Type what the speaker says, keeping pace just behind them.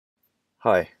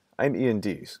Hi, I'm Ian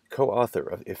Dees, co-author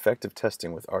of Effective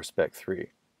Testing with rspec-3.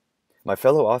 My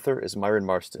fellow author is Myron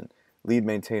Marston, lead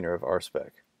maintainer of rspec.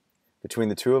 Between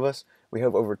the two of us, we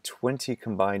have over 20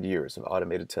 combined years of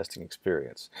automated testing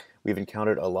experience. We've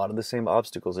encountered a lot of the same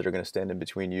obstacles that are going to stand in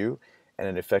between you and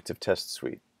an effective test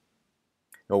suite.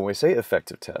 Now, when we say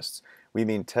effective tests, we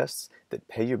mean tests that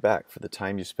pay you back for the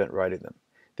time you spent writing them.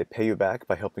 They pay you back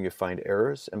by helping you find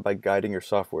errors and by guiding your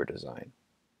software design.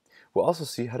 We'll also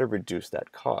see how to reduce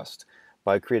that cost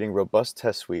by creating robust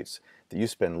test suites that you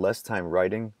spend less time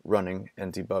writing, running,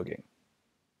 and debugging.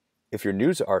 If you're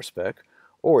new to rspec,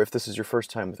 or if this is your first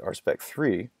time with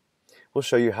rspec-3, we'll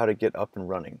show you how to get up and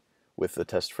running with the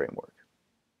test framework.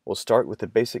 We'll start with the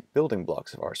basic building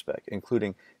blocks of rspec,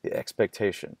 including the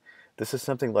expectation. This is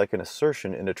something like an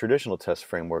assertion in a traditional test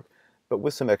framework, but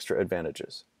with some extra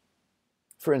advantages.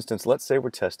 For instance, let's say we're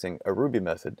testing a Ruby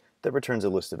method that returns a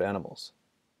list of animals.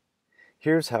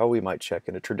 Here's how we might check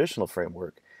in a traditional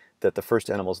framework that the first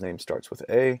animal's name starts with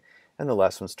A and the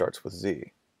last one starts with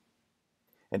Z.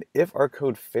 And if our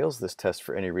code fails this test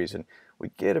for any reason, we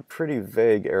get a pretty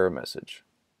vague error message.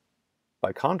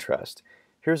 By contrast,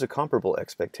 here's a comparable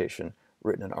expectation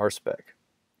written in rspec.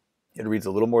 It reads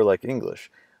a little more like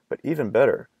English, but even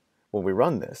better, when we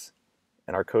run this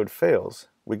and our code fails,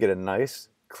 we get a nice,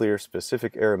 clear,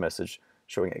 specific error message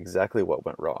showing exactly what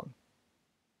went wrong.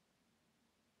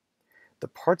 The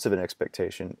parts of an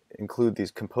expectation include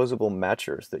these composable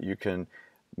matchers that you can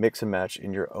mix and match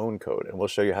in your own code, and we'll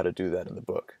show you how to do that in the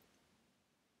book.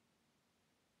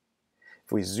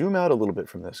 If we zoom out a little bit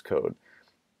from this code,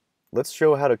 let's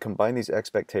show how to combine these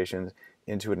expectations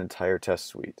into an entire test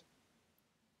suite.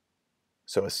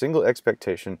 So a single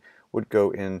expectation would go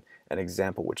in an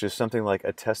example, which is something like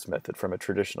a test method from a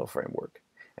traditional framework.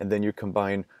 And then you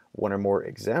combine one or more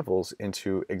examples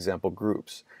into example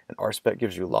groups. And rspec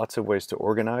gives you lots of ways to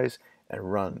organize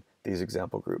and run these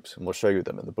example groups, and we'll show you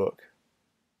them in the book.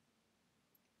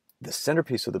 The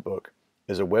centerpiece of the book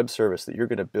is a web service that you're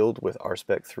going to build with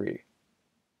rspec-3.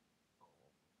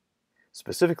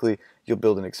 Specifically, you'll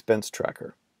build an expense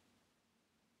tracker.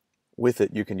 With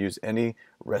it, you can use any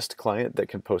REST client that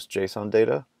can post JSON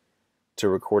data to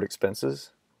record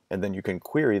expenses, and then you can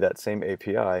query that same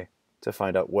API to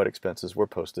find out what expenses were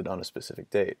posted on a specific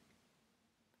date.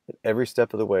 At every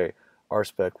step of the way,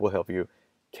 rspec will help you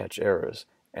catch errors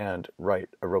and write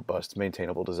a robust,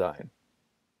 maintainable design.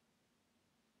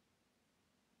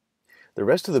 The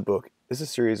rest of the book is a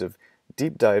series of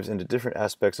deep dives into different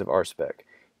aspects of rspec,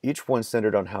 each one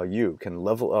centered on how you can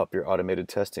level up your automated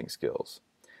testing skills.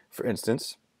 For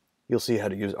instance, you'll see how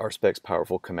to use rspec's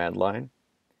powerful command line,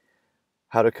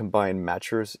 how to combine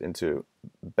matchers into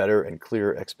better and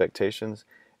clearer expectations,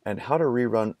 and how to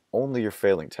rerun only your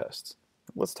failing tests.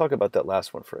 Let's talk about that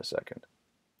last one for a second.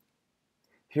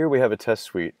 Here we have a test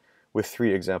suite with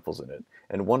 3 examples in it,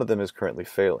 and one of them is currently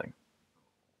failing.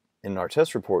 In our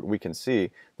test report, we can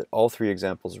see that all 3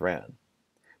 examples ran,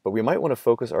 but we might want to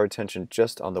focus our attention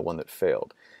just on the one that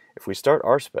failed. If we start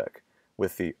rspec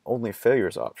with the only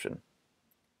failures option,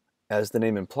 as the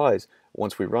name implies,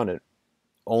 once we run it,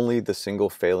 only the single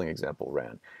failing example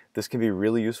ran. This can be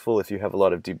really useful if you have a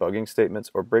lot of debugging statements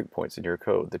or breakpoints in your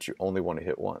code that you only want to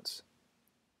hit once.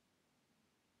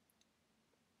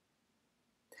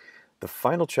 The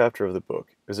final chapter of the book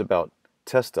is about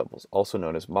test doubles, also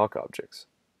known as mock objects.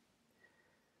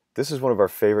 This is one of our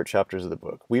favorite chapters of the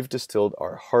book. We've distilled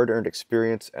our hard-earned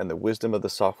experience and the wisdom of the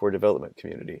software development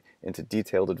community into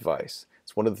detailed advice.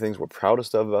 It's one of the things we're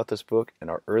proudest of about this book, and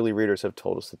our early readers have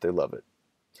told us that they love it.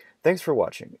 Thanks for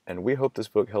watching, and we hope this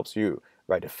book helps you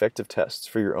write effective tests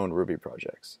for your own Ruby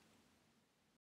projects.